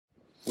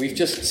We've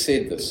just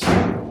said this,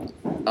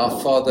 our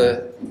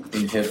Father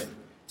in heaven,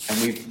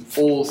 and we've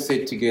all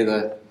said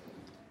together,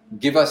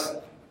 give us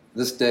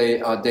this day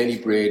our daily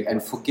bread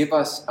and forgive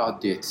us our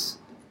debts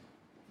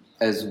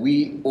as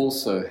we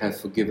also have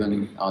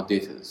forgiven our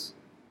debtors.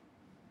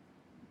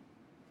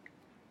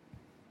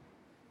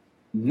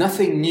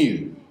 Nothing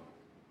new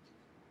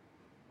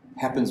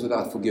happens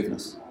without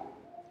forgiveness.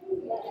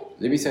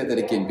 Let me say that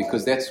again,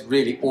 because that's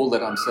really all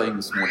that I'm saying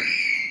this morning.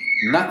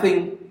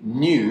 Nothing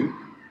new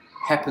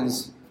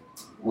happens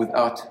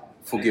without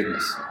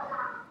forgiveness.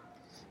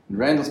 And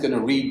Randall's going to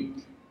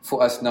read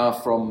for us now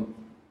from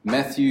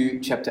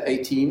Matthew chapter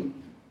 18,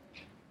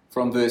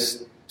 from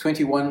verse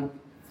 21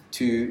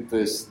 to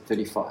verse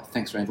 35.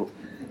 Thanks, Randall.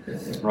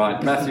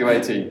 Right, Matthew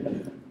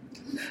 18,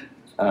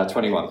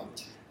 21.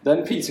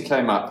 Then Peter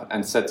came up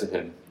and said to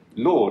him,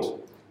 Lord,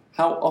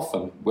 how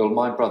often will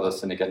my brother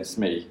sin against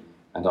me,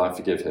 and I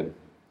forgive him?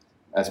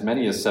 As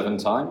many as 7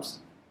 times?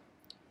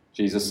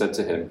 Jesus said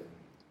to him,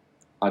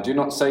 I do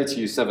not say to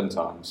you 7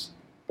 times,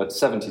 but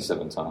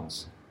 77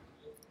 times.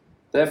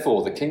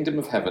 Therefore the kingdom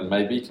of heaven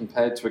may be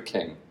compared to a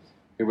king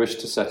who wished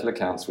to settle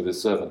accounts with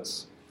his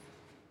servants.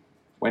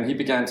 When he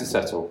began to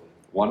settle,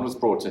 one was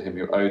brought to him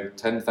who owed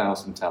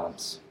 10,000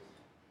 talents.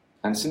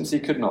 And since he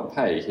could not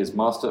pay, his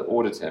master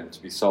ordered him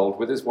to be sold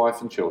with his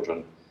wife and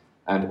children,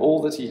 and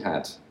all that he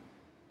had,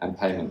 and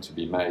payment to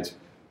be made.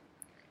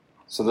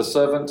 So the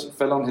servant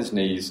fell on his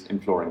knees,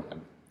 imploring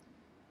him,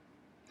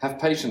 Have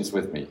patience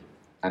with me,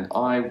 and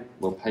I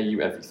will pay you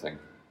everything.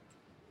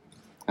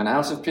 And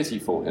out of pity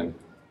for him,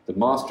 the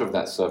master of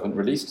that servant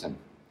released him,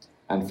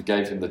 and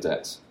forgave him the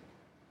debt.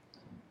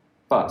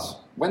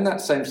 But when that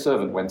same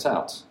servant went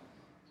out,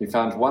 he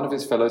found one of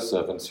his fellow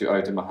servants who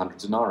owed him 100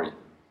 denarii.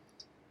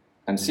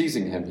 And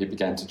seizing him, he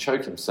began to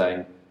choke him,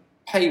 saying,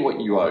 Pay what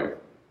you owe.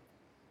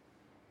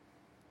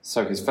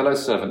 So his fellow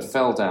servant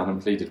fell down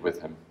and pleaded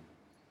with him,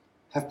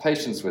 Have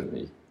patience with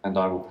me, and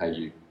I will pay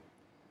you.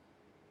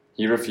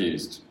 He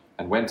refused,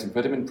 and went and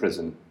put him in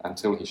prison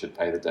until he should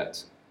pay the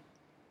debt.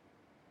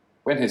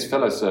 When his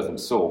fellow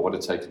servants saw what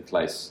had taken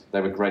place, they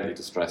were greatly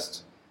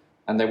distressed,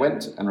 and they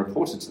went and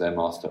reported to their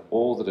master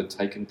all that had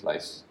taken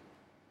place.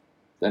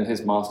 Then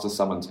his master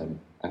summoned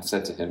him and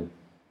said to him,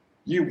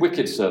 You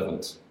wicked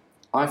servant,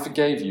 I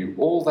forgave you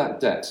all that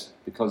debt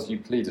because you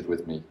pleaded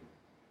with me.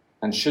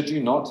 And should you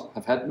not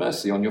have had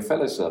mercy on your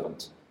fellow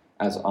servant,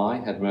 as I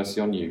had mercy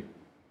on you?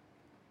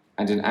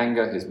 And in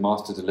anger his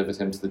master delivered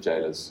him to the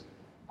jailers,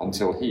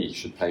 until he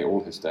should pay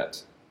all his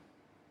debt.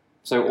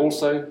 So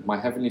also my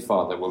heavenly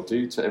Father will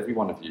do to every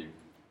one of you,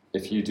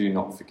 if you do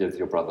not forgive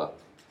your brother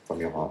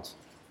from your heart.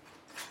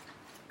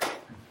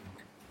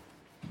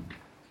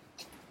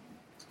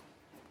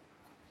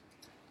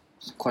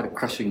 It's quite a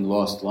crushing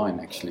last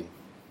line, actually.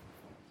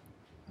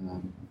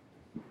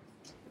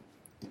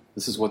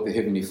 This is what the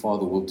Heavenly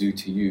Father will do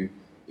to you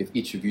if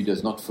each of you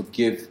does not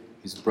forgive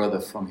his brother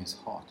from his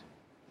heart.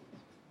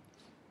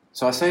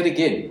 So I say it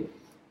again.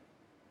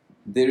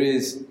 There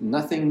is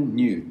nothing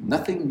new.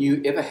 Nothing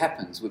new ever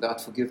happens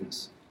without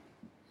forgiveness.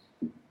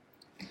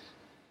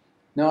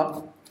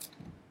 Now,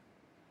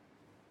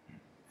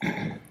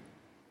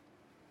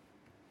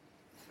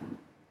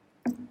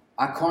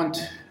 I can't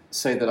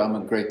say that I'm a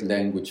great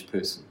language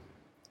person,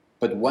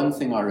 but one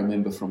thing I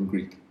remember from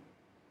Greek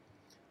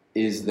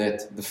is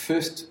that the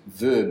first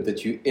verb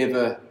that you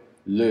ever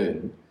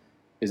learn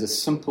is a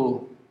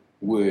simple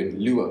word,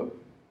 luo,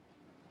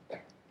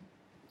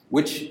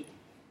 which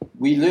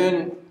we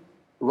learn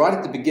right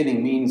at the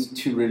beginning means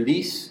to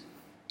release,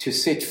 to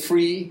set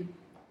free,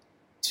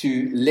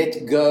 to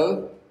let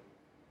go,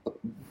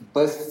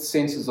 both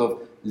senses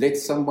of let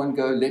someone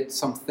go, let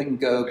something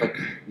go, but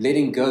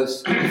letting go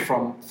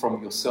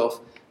from yourself,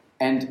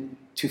 and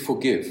to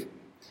forgive.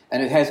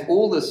 And it has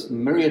all this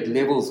myriad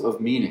levels of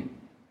meaning.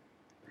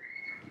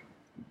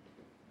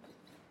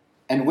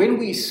 And when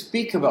we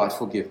speak about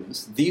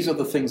forgiveness, these are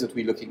the things that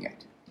we're looking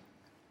at.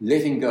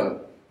 Letting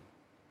go,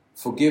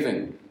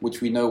 forgiving,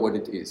 which we know what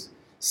it is,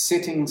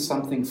 setting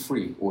something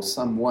free or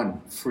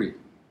someone free,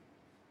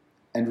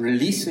 and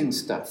releasing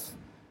stuff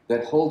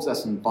that holds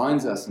us and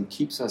binds us and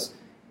keeps us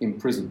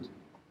imprisoned.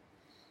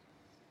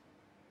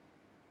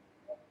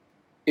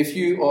 If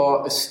you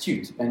are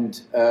astute, and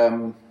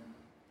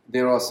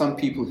there are some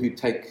people who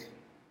take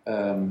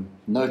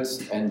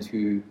notes and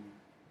who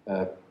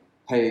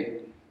pay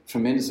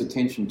tremendous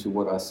attention to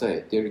what I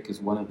say, Derek is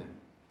one of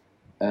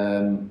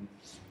them.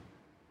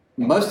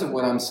 Most of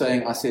what I'm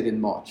saying I said in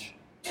March,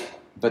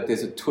 but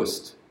there's a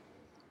twist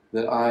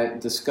that I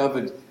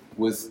discovered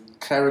with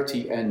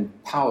clarity and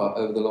power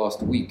over the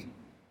last week.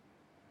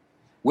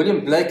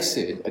 William Blake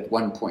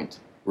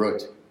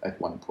wrote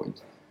at one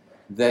point,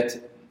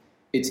 that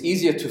it's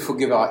easier to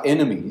forgive our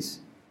enemies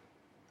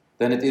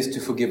than it is to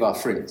forgive our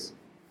friends.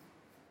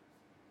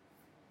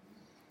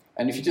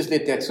 And if you just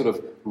let that sort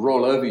of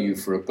roll over you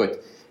for a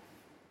bit,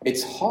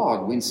 it's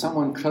hard when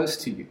someone close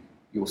to you,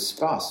 your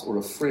spouse or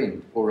a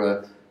friend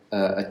or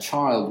a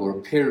child or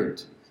a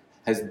parent,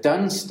 has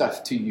done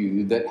stuff to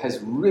you that has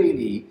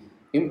really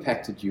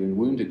impacted you and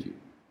wounded you,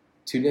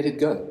 to let it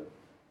go.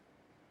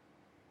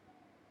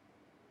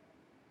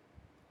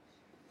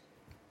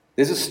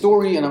 There's a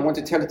story, and I want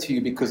to tell it to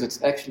you because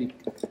it's actually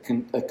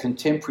a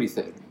contemporary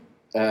thing.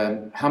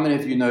 How many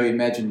of you know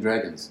Imagine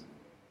Dragons?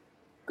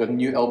 Got a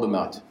new album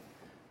out.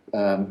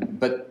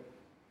 But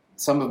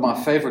some of my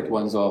favorite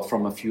ones are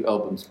from a few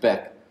albums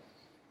back.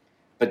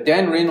 But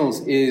Dan Reynolds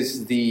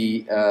is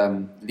the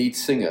lead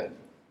singer.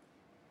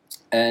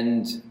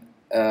 And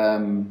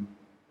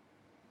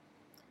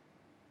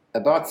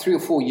about 3 or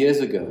 4 years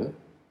ago,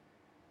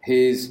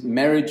 his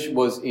marriage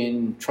was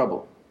in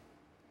trouble.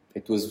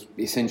 It was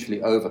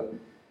essentially over.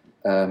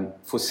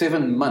 For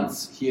 7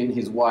 months, he and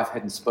his wife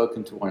hadn't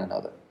spoken to one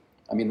another.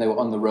 I mean, they were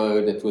on the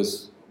road. It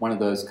was one of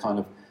those kind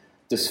of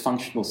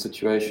dysfunctional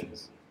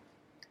situations.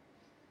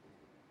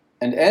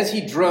 And as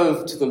he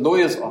drove to the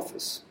lawyer's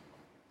office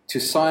to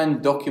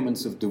sign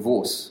documents of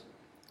divorce,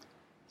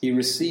 he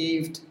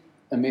received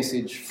a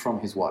message from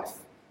his wife.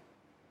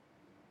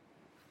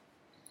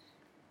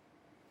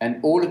 And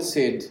all it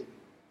said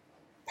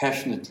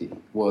passionately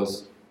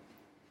was,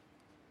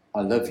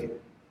 "I love you."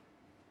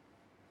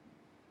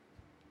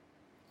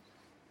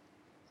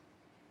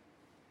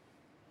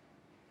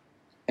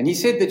 And he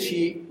said that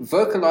she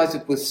vocalized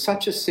it with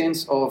such a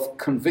sense of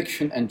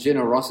conviction and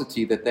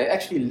generosity that they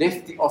actually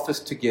left the office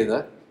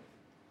together.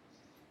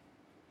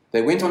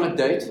 They went on a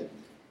date.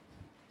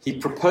 He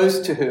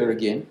proposed to her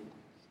again.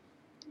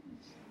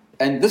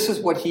 And this is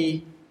what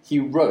he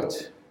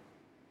wrote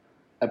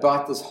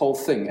about this whole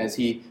thing as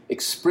he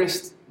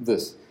expressed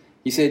this.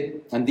 He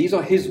said, and these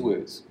are his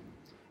words,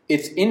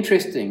 "It's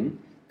interesting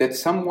that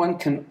someone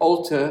can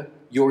alter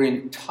your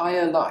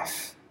entire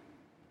life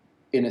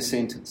in a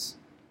sentence."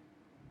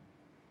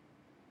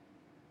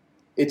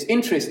 It's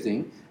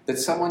interesting that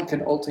someone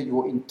can alter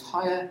your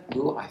entire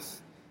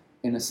life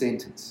in a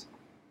sentence.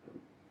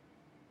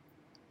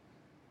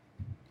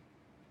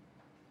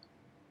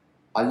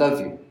 I love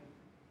you.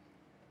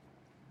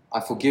 I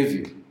forgive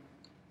you.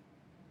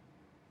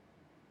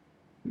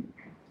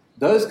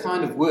 Those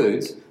kind of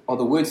words are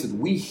the words that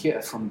we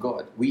hear from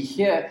God. We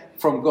hear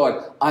from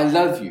God, "I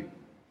love you."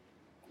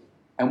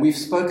 And we've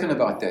spoken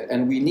about that,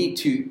 and we need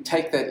to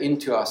take that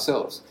into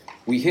ourselves.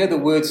 We hear the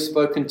words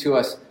spoken to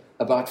us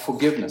about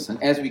forgiveness,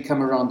 and as we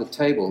come around the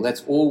table,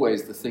 that's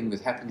always the thing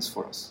that happens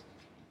for us.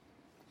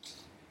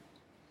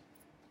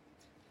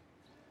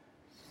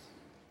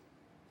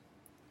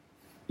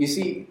 You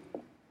see,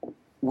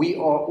 we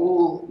are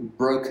all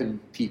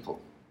broken people.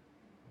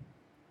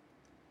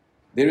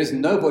 There is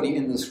nobody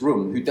in this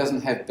room who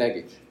doesn't have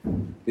baggage.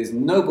 There's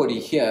nobody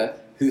here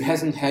who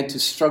hasn't had to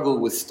struggle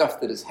with stuff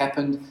that has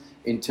happened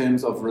in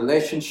terms of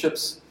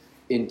relationships,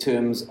 in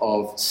terms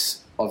of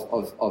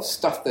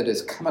stuff that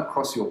has come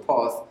across your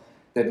path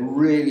that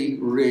really,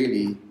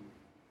 really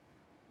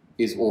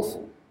is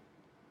awful.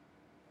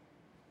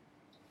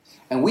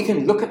 And we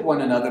can look at one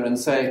another and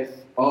say,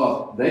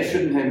 "Oh, they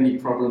shouldn't have any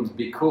problems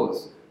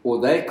because," or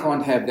 "they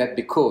can't have that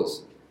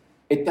because."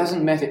 It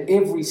doesn't matter.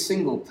 Every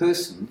single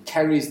person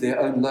carries their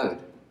own load.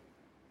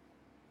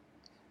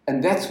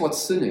 And that's what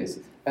sin is.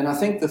 And I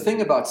think the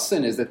thing about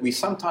sin is that we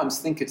sometimes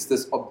think it's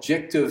this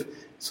objective,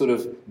 sort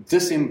of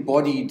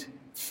disembodied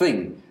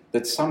thing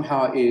that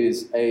somehow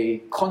is a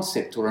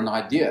concept or an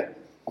idea.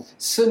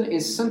 Sin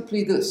is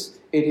simply this.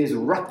 It is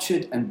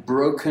ruptured and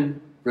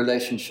broken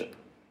relationship.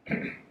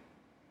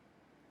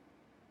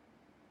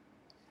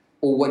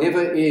 Or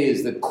whatever it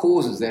is that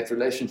causes that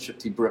relationship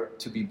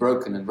to be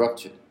broken and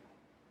ruptured.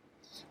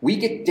 We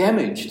get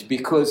damaged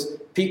because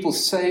people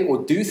say or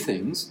do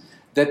things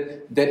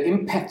that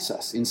impacts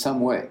us in some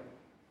way.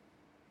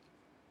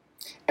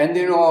 And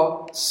there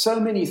are so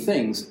many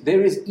things.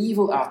 There is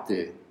evil out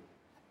there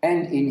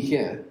and in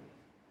here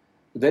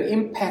that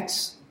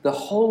impacts the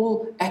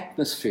whole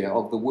atmosphere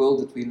of the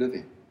world that we live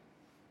in.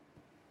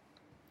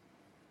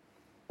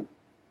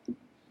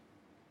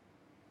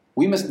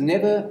 We must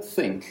never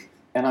think,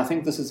 and I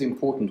think this is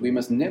important, we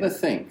must never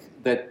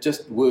think that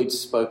just words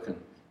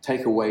spoken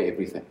take away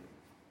everything.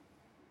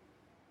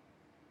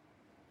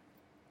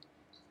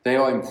 They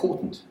are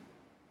important.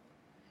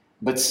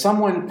 But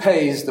someone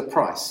pays the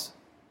price.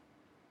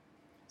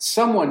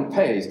 Someone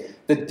pays.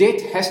 The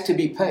debt has to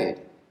be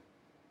paid.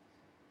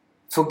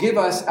 Forgive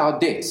us our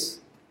debts.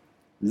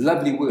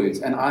 Lovely words,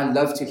 and I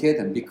love to hear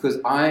them because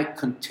I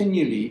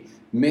continually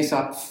mess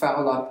up,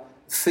 foul up,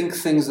 think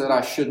things that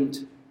I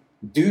shouldn't,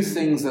 do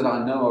things that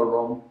I know are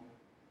wrong.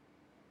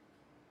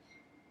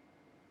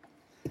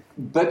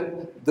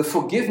 But the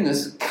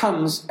forgiveness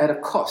comes at a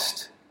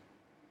cost.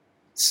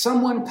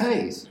 Someone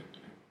pays.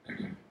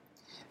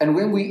 And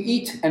when we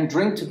eat and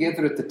drink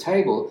together at the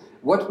table,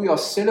 what we are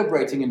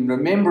celebrating and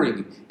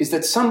remembering is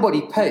that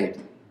somebody paid.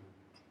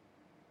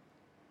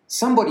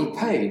 Somebody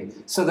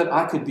paid so that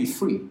I could be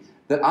free,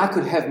 that I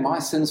could have my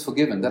sins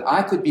forgiven, that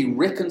I could be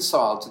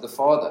reconciled to the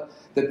Father,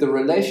 that the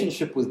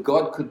relationship with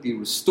God could be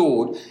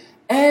restored,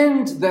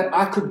 and that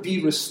I could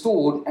be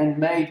restored and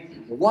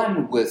made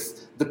one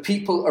with the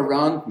people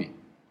around me,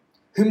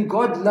 whom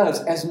God loves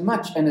as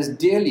much and as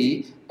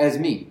dearly as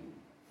me.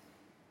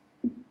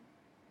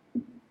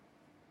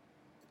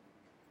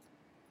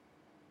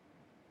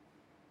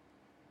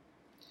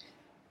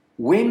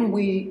 When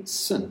we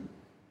sin,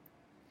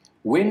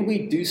 when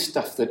we do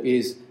stuff that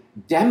is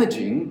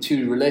damaging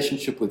to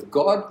relationship with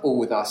God or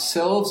with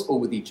ourselves or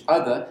with each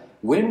other,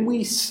 when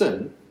we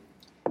sin,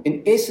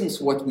 in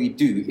essence what we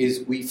do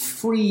is we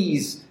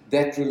freeze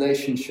that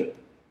relationship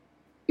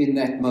in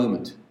that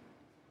moment.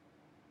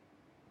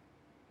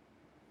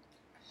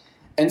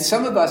 And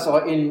some of us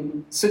are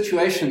in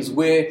situations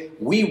where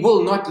we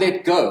will not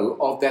let go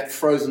of that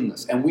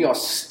frozenness, and we are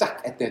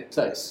stuck at that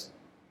place.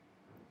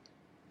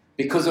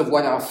 Because of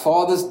what our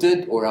fathers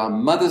did or our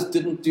mothers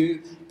didn't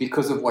do,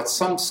 because of what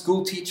some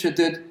school teacher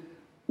did,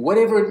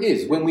 whatever it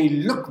is, when we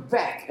look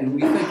back and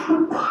we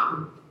think,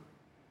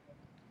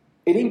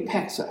 it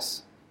impacts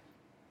us.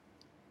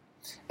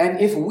 And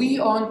if we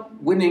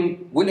aren't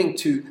willing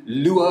to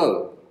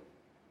luo,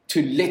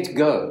 to let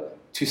go,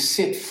 to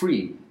set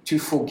free, to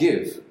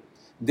forgive,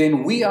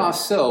 then we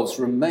ourselves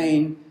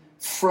remain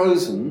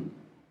frozen,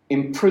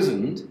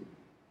 imprisoned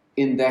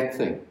in that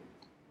thing.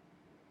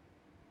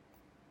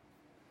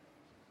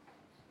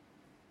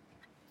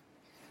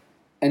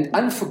 And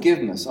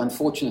unforgiveness,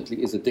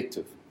 unfortunately, is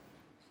addictive.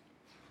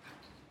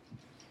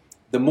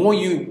 The more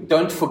you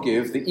don't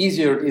forgive, the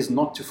easier it is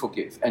not to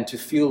forgive and to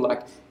feel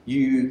like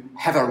you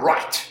have a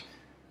right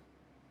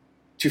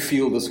to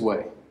feel this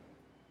way.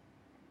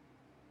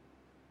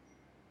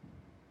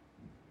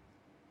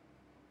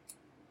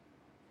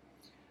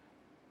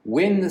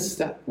 When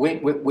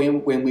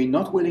we're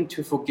not willing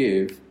to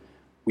forgive,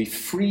 we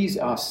freeze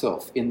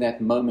ourselves in that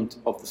moment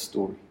of the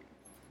story.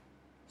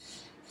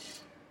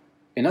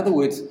 In other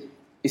words,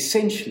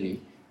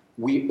 essentially,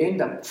 we end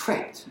up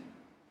trapped,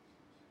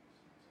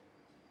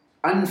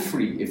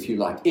 unfree, if you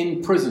like,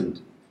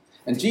 imprisoned.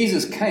 And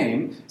Jesus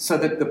came so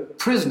that the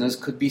prisoners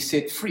could be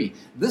set free.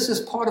 This is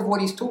part of what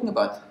he's talking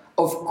about.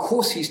 Of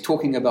course he's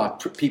talking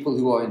about people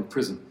who are in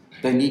prison.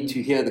 They need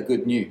to hear the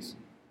good news.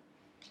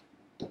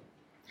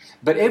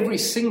 But every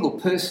single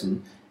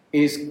person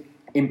is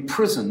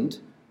imprisoned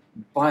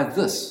by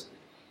this.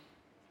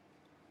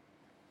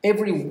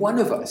 Every one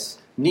of us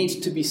needs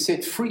to be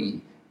set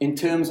free in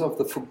terms of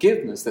the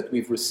forgiveness that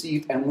we've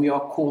received and we are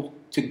called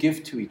to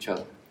give to each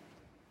other.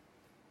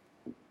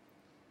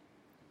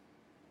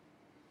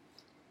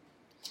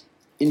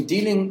 In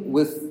dealing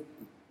with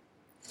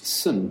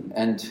sin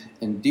and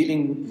in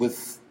dealing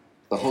with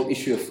the whole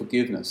issue of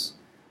forgiveness,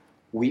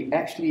 we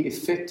actually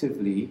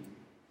effectively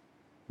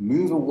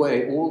move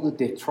away all the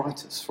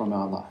detritus from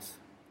our life.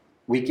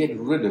 We get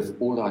rid of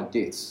all our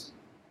debts.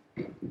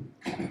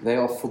 They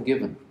are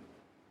forgiven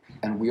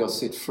and we are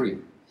set free.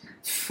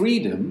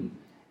 Freedom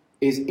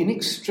is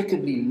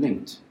inextricably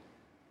linked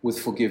with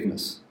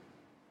forgiveness.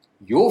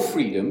 Your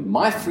freedom,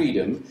 my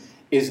freedom,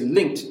 is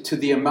linked to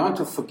the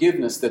amount of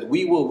forgiveness that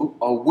we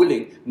are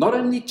willing not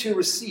only to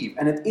receive,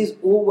 and it is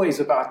always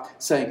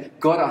about saying,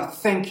 God, I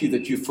thank you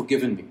that you've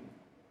forgiven me.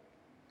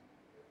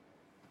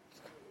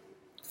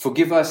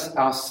 Forgive us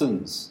our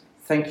sins.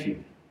 Thank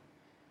you.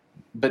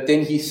 But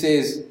then he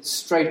says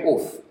straight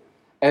off,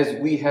 as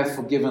we have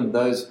forgiven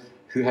those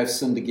who have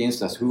sinned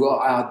against us, who are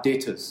our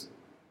debtors.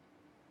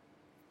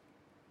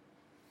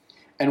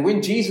 And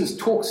when Jesus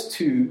talks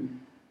to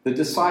the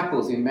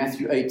disciples in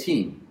Matthew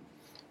 18,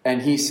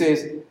 and he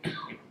says,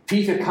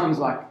 Peter comes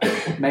like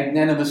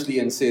magnanimously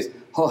and says,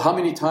 oh, how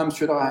many times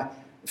should I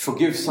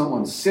forgive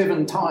someone?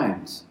 7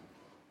 times.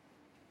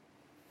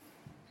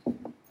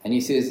 And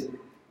he says,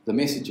 the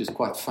message is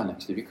quite fun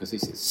actually, because he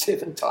says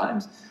 7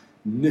 times?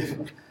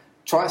 Never.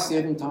 Try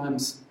 7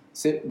 times.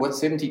 What's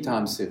 70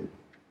 times 7?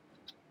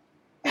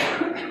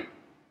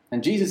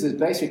 And Jesus is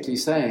basically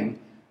saying,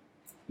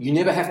 you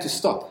never have to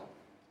stop.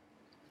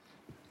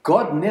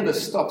 God never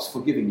stops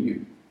forgiving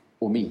you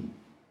or me.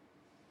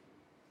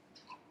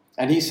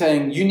 And he's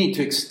saying you need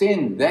to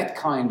extend that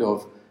kind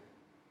of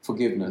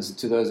forgiveness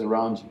to those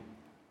around you.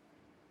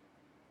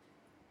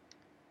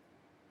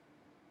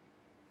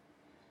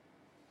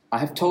 I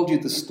have told you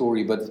this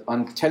story, but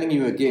I'm telling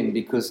you again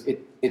because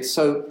it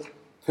so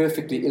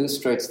perfectly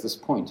illustrates this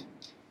point.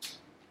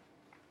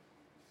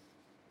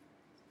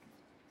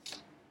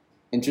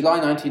 In July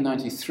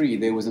 1993,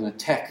 there was an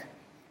attack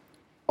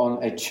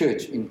on a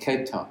church in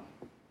Cape Town.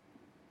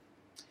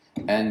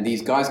 And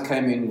these guys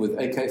came in with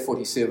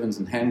AK-47s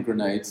and hand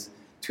grenades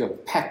to a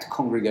packed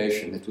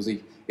congregation.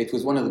 It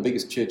was one of the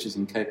biggest churches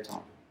in Cape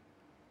Town.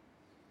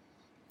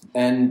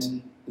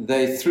 And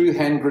they threw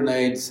hand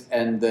grenades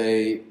and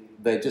they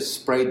just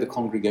sprayed the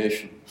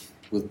congregation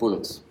with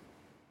bullets.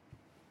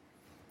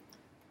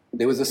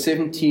 There was a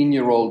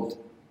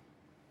 17-year-old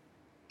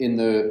in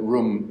the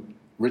room,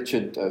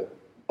 Richard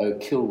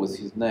O'Kill was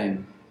his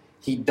name.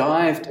 He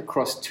dived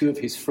across 2 of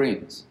his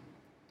friends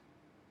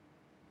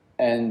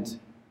and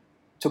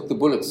took the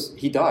bullets.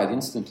 He died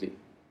instantly.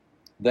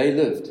 They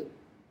lived.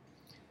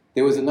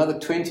 There was another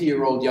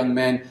 20-year-old young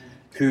man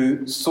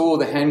who saw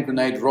the hand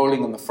grenade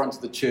rolling on the front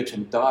of the church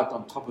and dived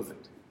on top of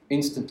it,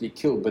 instantly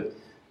killed. But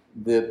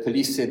the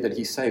police said that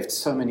he saved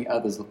so many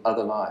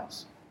other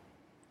lives.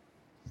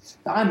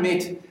 Now, I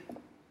met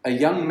a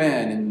young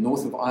man in the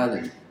north of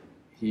Ireland.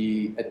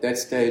 He, at that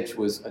stage,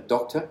 was a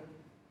doctor.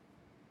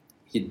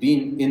 He'd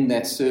been in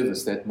that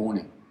service that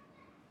morning.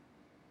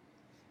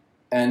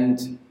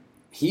 And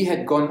he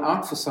had gone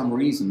out for some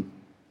reason,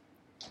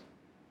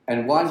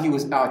 and while he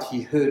was out,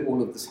 he heard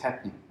all of this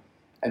happening.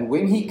 And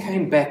when he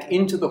came back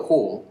into the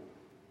hall,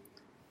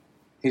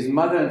 his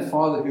mother and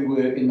father, who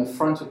were in the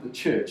front of the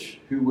church,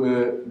 who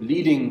were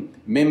leading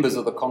members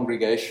of the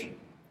congregation,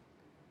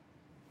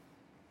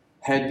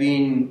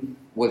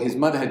 his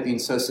mother had been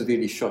so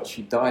severely shot,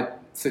 she died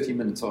 30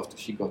 minutes after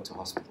she got to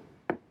hospital.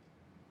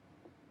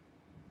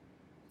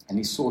 And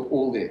he saw it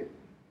all there.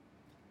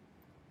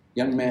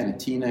 Young man, a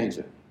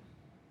teenager.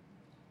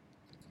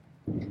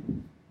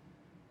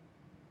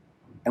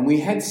 And we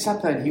had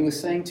supper, and he was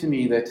saying to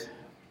me that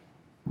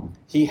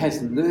he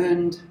has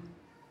learned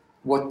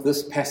what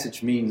this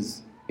passage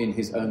means in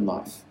his own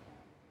life.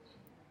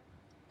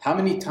 How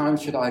many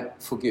times should I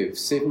forgive?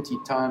 70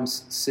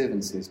 times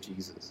 7, says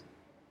Jesus.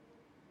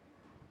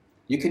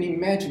 You can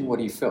imagine what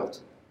he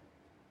felt.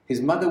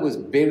 His mother was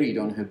buried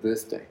on her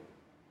birthday.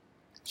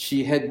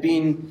 She had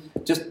been,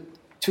 just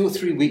 2 or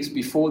 3 weeks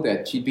before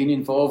that, she'd been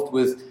involved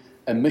with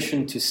a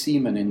mission to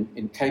seamen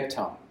in Cape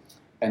Town.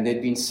 And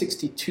there'd been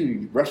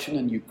 62 Russian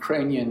and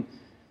Ukrainian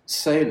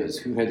sailors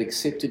who had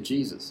accepted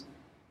Jesus.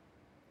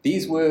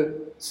 These were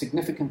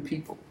significant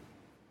people,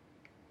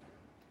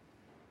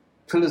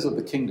 pillars of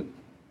the kingdom.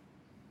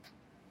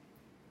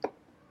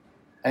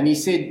 And he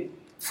said,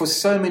 for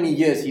so many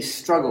years he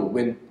struggled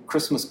when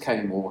Christmas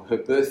came, or her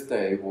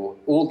birthday, or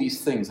all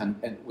these things, and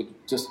would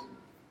just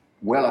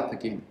well up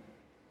again.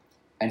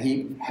 And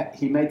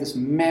he made this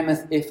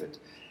mammoth effort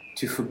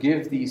to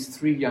forgive these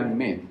 3 young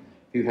men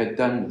who had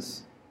done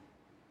this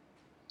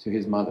to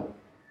his mother.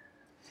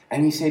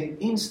 And he said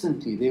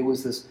instantly there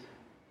was this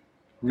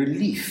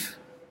relief,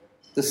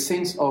 the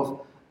sense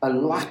of a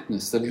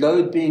lightness, the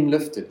load being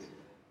lifted,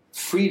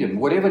 freedom,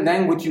 whatever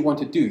language you want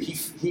to do.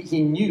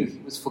 He knew he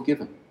was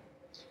forgiven.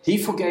 He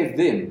forgave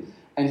them,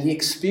 and he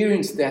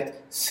experienced that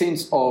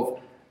sense of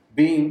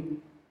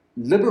being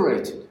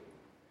liberated.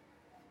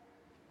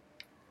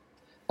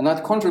 And I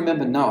can't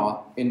remember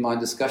now in my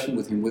discussion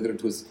with him whether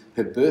it was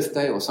her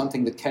birthday or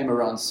something that came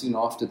around soon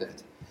after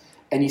that.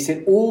 And he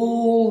said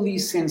all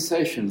these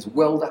sensations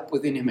welled up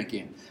within him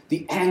again.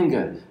 The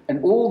anger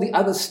and all the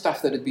other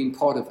stuff that had been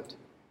part of it.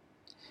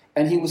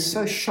 And he was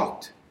so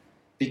shocked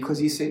because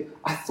he said,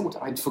 I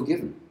thought I'd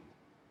forgiven.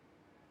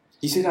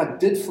 He said, I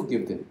did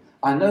forgive them.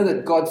 I know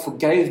that God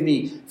forgave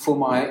me for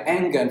my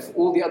anger and for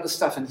all the other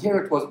stuff. And here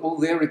it was all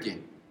there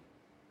again.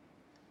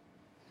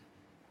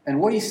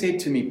 And what he said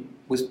to me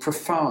was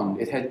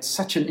profound. It had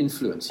such an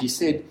influence. He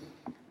said,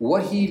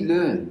 what he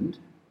learned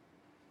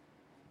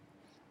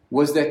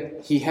was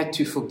that he had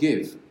to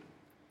forgive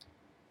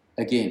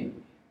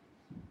again.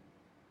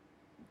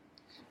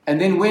 And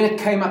then when it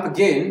came up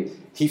again,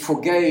 he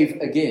forgave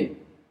again.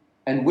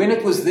 And when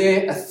it was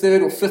there a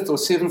 3rd or 5th or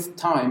 7th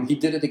time, he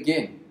did it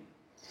again.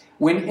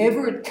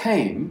 Whenever it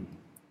came,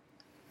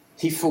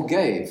 he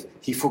forgave,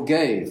 he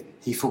forgave,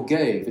 he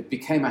forgave. It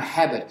became a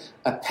habit,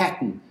 a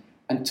pattern,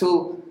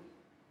 until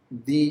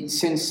the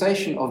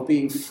sensation of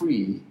being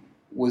free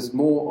was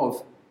more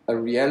of a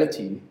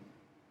reality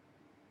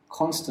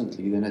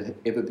constantly than it had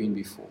ever been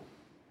before.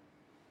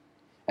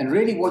 And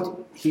really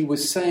what he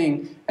was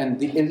saying, and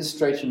the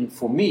illustration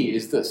for me,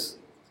 is this.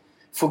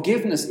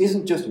 Forgiveness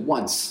isn't just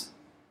once.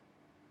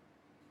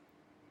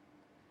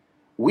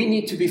 We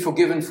need to be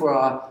forgiven for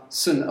our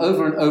sin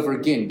over and over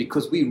again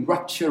because we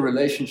rupture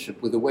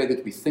relationship with the way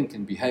that we think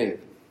and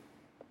behave.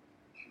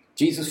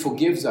 Jesus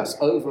forgives us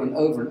over and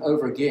over and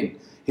over again.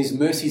 His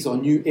mercies are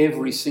new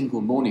every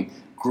single morning.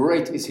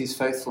 Great is his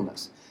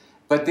faithfulness.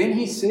 But then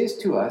he says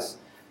to us,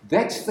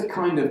 that's the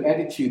kind of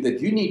attitude that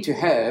you need to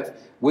have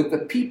with the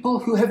people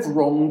who have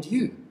wronged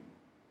you.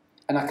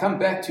 And I come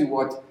back to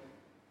what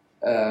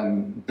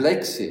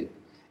Blake said.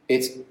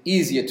 It's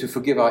easier to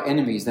forgive our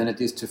enemies than it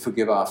is to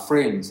forgive our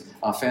friends,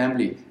 our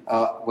family,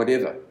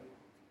 whatever.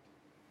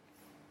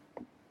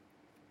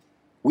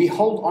 We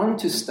hold on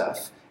to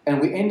stuff and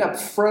we end up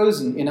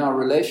frozen in our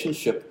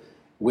relationship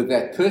with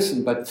that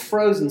person, but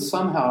frozen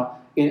somehow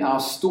in our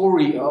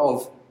story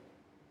of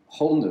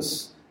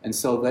wholeness and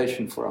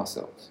salvation for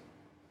ourselves.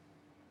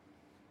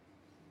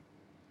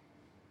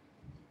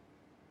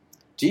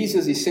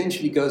 Jesus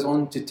essentially goes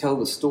on to tell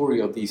the story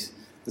of this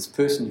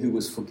person who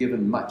was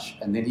forgiven much,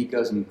 and then he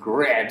goes and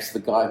grabs the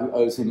guy who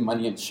owes him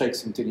money and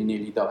shakes him till he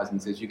nearly dies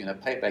and says, you're going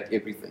to pay back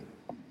everything.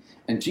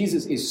 And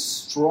Jesus is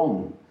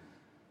strong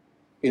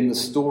in the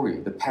story,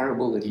 the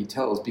parable that he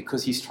tells,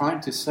 because he's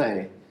trying to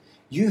say,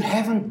 you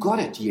haven't got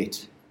it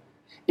yet.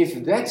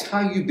 If that's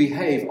how you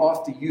behave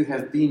after you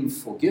have been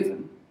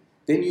forgiven,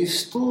 then you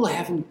still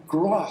haven't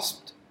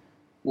grasped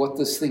what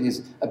this thing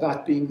is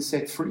about, being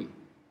set free,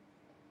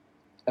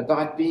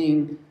 about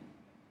being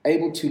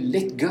able to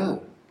let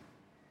go.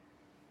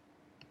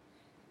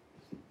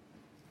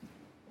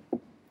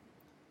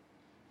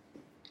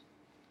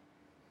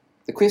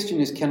 The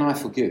question is, can I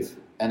forgive?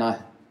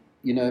 And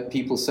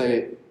people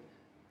say,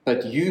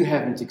 but you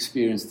haven't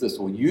experienced this,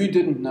 or you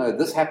didn't know,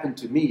 this happened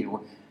to me.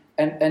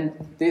 And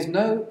it's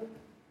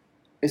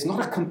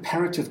not a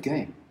comparative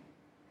game.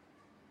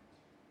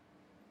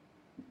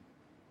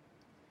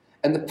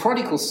 And the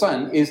prodigal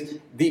son is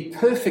the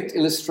perfect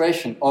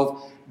illustration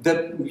of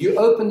you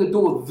open the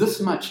door this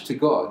much to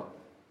God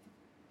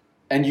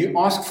and you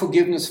ask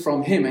forgiveness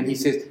from him and he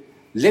says,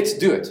 let's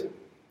do it.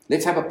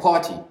 Let's have a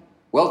party.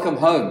 Welcome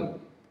home.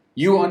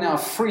 You are now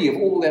free of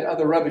all that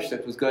other rubbish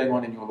that was going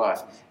on in your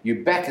life.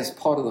 You're back as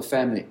part of the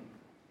family.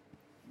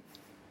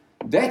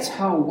 That's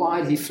how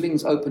wide he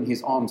flings open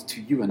his arms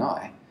to you and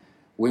I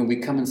when we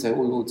come and say,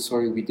 oh Lord,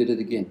 sorry, we did it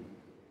again.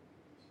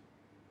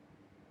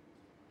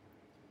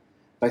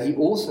 But he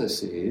also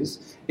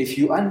says, if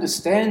you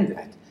understand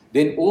that,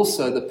 then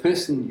also the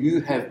person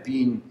you have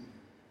been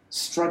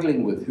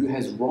struggling with, who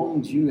has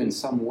wronged you in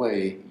some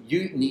way,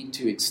 you need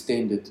to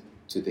extend it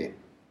to them.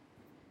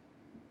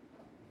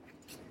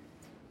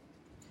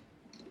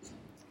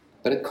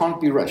 But it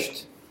can't be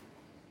rushed.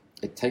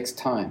 It takes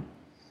time.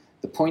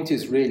 The point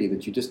is really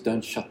that you just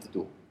don't shut the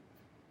door.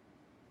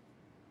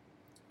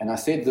 And I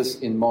said this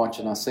in March,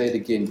 and I say it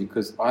again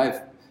because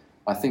I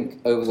think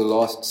over the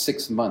last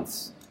 6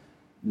 months,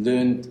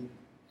 learned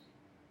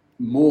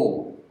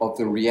more of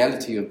the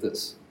reality of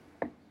this,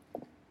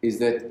 is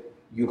that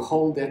you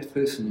hold that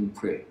person in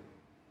prayer,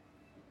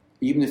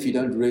 even if you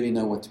don't really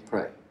know what to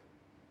pray.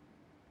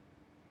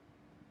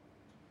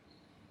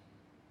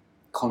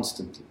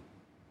 Constantly.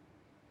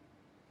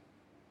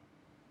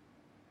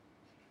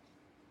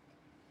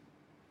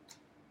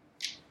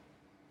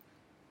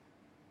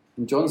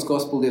 In John's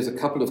Gospel, there's a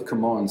couple of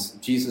commands.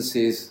 Jesus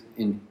says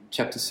in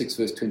chapter 6,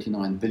 verse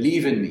 29,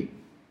 believe in me.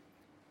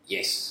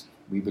 Yes,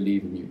 we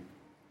believe in you.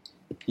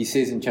 He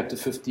says in chapter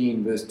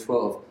 15, verse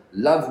 12,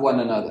 love one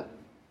another.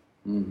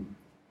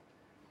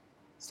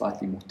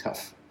 Slightly more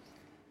tough.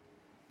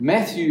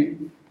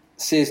 Matthew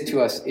says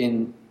to us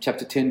in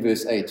chapter 10,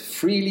 verse 8,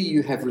 freely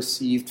you have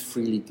received,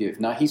 freely give.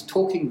 Now, he's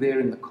talking there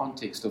in the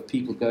context of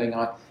people going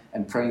out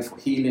and praying for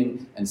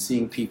healing and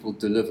seeing people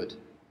delivered,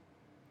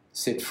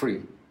 set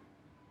free.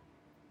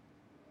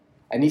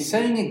 And he's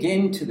saying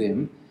again to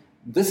them,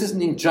 this is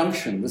an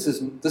injunction, this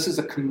is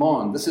a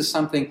command, this is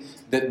something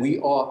that we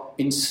are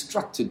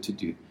instructed to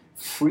do.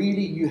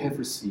 Freely you have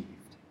received,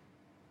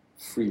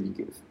 freely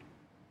give.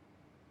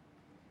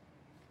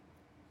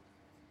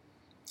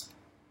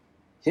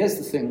 Here's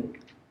the thing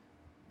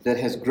that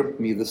has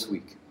gripped me this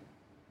week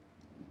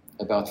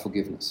about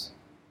forgiveness.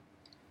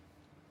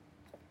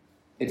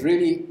 It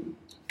really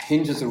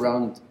hinges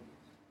around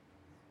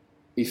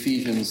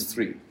Ephesians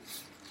 3.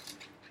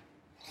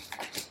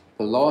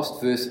 The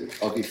last verse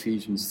of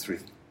Ephesians 3.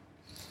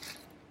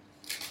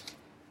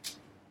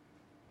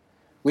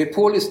 Where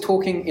Paul is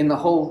talking in the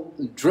whole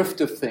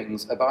drift of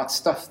things about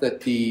stuff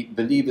that the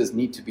believers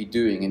need to be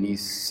doing. And he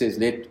says,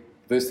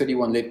 verse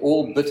 31, let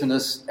all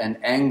bitterness and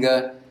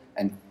anger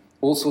and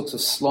all sorts of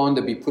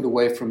slander be put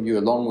away from you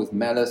along with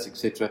malice,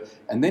 etc.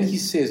 And then he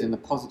says in the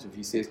positive,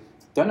 he says,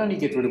 don't only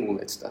get rid of all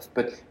that stuff,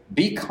 but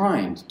be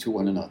kind to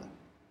one another.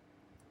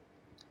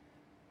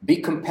 Be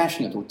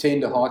compassionate or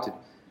tender-hearted,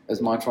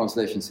 as my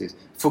translation says,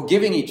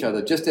 forgiving each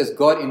other, just as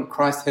God in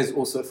Christ has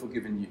also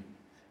forgiven you.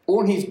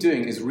 All he's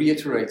doing is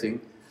reiterating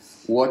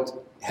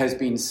what has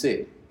been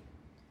said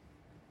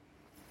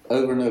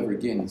over and over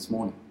again this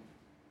morning.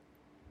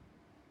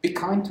 Be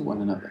kind to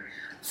one another.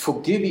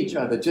 Forgive each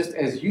other, just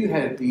as you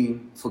have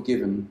been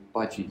forgiven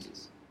by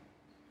Jesus.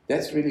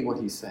 That's really what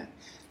he's saying.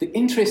 The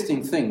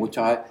interesting thing, which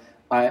I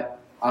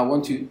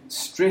want to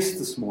stress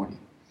this morning,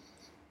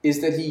 is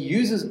that he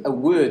uses a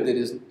word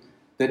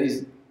that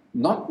is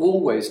not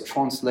always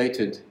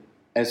translated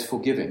as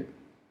forgiving.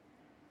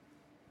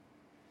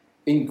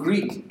 In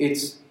Greek,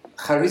 it's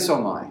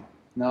charisomai.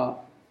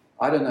 Now,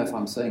 I don't know if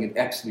I'm saying it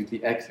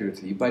absolutely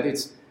accurately, but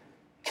it's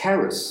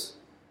charis,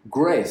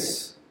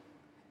 grace.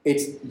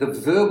 It's the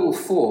verbal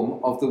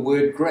form of the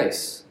word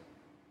grace.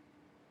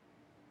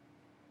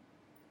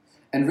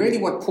 And really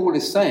what Paul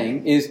is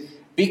saying is,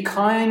 be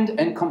kind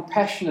and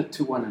compassionate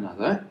to one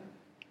another,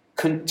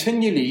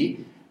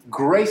 continually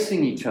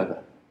gracing each other,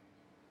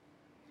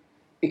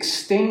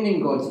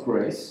 extending God's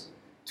grace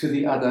to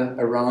the other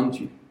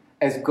around you,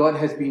 as God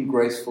has been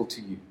graceful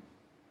to you.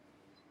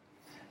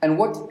 And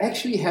what's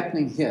actually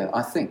happening here,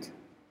 I think,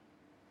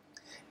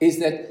 is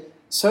that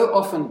so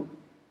often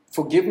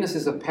forgiveness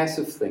is a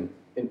passive thing.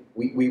 And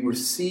we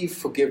receive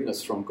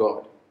forgiveness from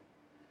God,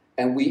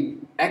 and we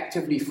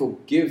actively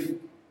forgive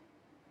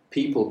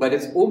people, but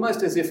it's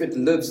almost as if it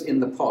lives in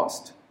the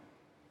past,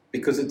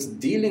 because it's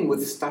dealing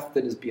with stuff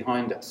that is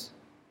behind us.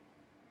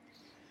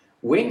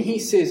 When he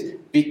says,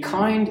 be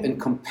kind and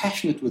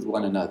compassionate with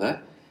one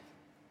another,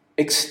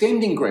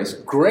 extending grace,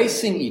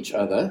 gracing each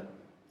other,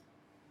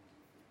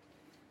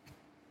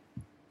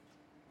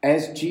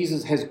 as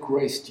Jesus has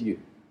graced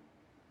you.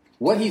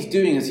 What he's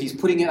doing is he's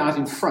putting it out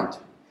in front.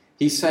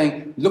 He's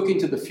saying, look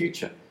into the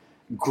future.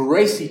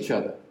 Grace each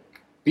other.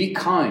 Be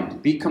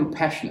kind. Be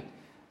compassionate.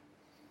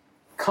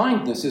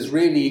 Kindness is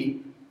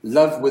really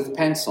love with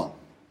pants on.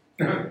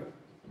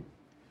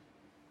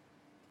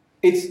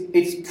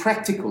 It's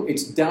practical.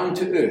 It's down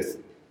to earth.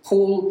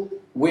 Paul,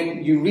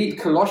 when you read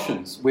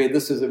Colossians, where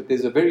there's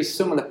a very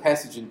similar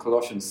passage in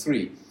Colossians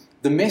 3,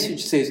 the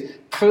message says,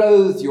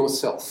 clothe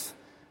yourself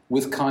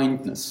with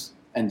kindness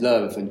and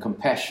love and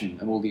compassion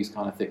and all these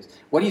kind of things.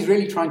 What he's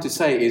really trying to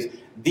say is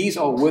these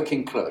are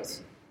working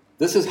clothes.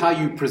 This is how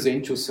you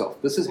present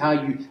yourself. This is how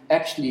you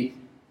actually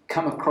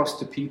come across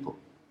to people.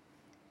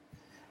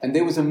 And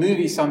there was a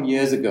movie some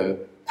years ago,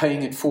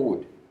 Paying It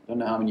Forward. I don't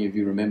know how many of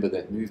you remember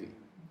that movie.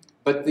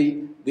 But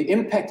the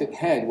impact it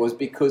had was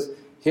because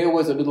here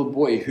was a little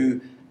boy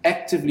who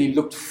actively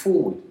looked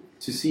forward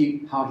to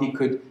see how he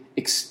could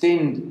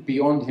extend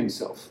beyond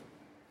himself.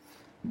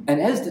 And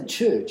as the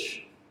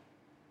church,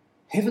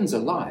 heaven's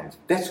alive.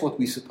 That's what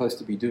we're supposed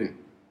to be doing.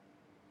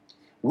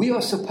 We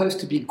are supposed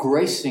to be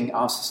gracing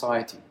our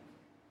society.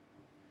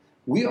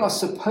 We are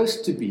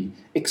supposed to be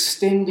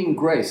extending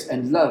grace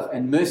and love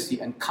and mercy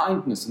and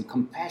kindness and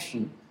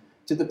compassion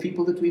to the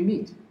people that we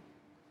meet.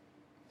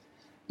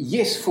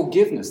 Yes,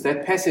 forgiveness.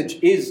 That passage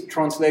is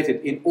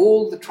translated in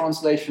all the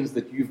translations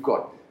that you've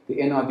got. The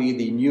NIV,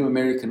 the New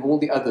American, all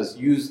the others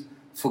use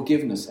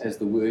forgiveness as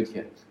the word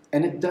here.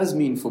 And it does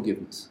mean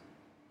forgiveness.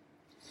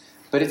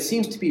 But it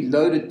seems to be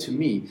loaded to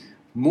me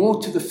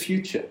more to the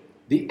future,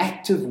 the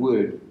active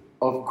word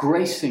of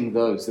gracing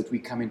those that we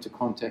come into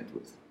contact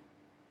with.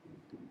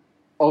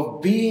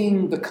 Of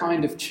being the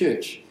kind of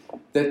church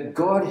that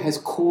God has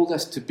called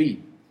us to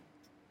be.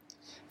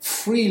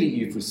 Freely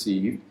you've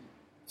received,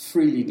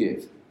 freely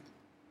give.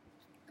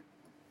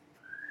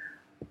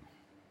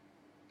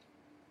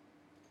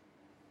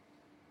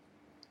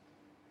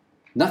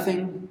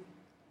 Nothing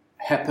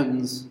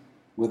happens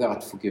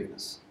without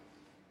forgiveness.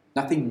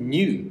 Nothing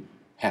new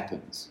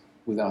happens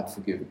without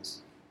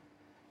forgiveness.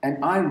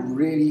 And I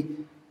really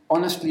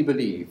honestly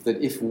believe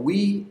that if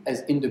we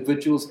as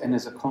individuals and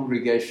as a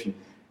congregation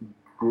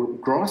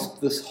grasp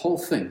this whole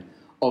thing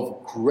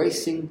of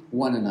gracing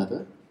one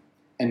another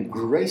and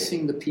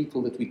gracing the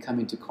people that we come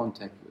into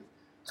contact with,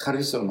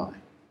 charisomai,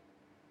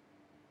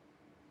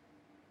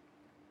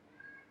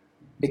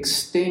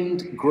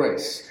 extend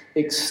grace,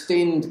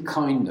 extend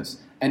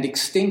kindness, and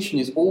extension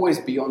is always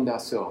beyond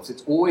ourselves.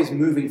 It's always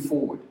moving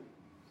forward.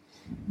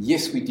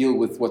 Yes, we deal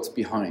with what's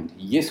behind.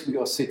 Yes, we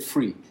are set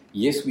free.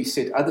 Yes, we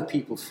set other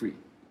people free.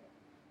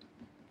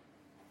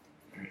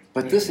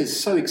 But this is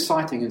so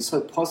exciting and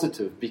so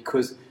positive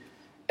because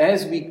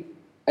as we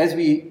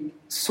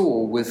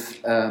saw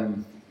with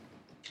Dan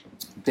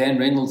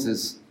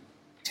Reynolds'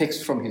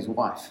 text from his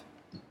wife,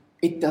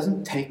 it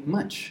doesn't take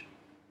much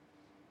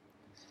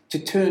to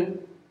turn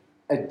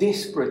a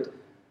desperate,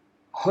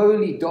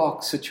 wholly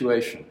dark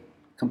situation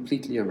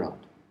completely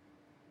around.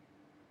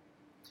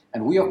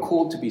 And we are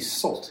called to be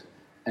salt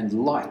and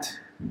light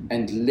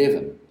and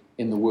leaven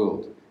in the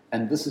world.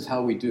 And this is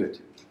how we do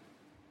it.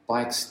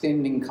 By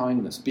extending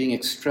kindness, being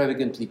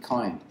extravagantly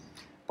kind,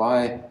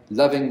 by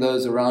loving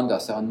those around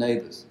us, our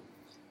neighbors,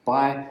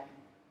 by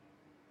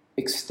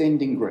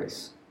extending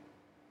grace,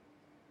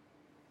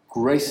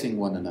 gracing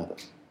one another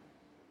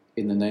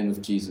in the name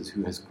of Jesus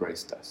who has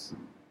graced us.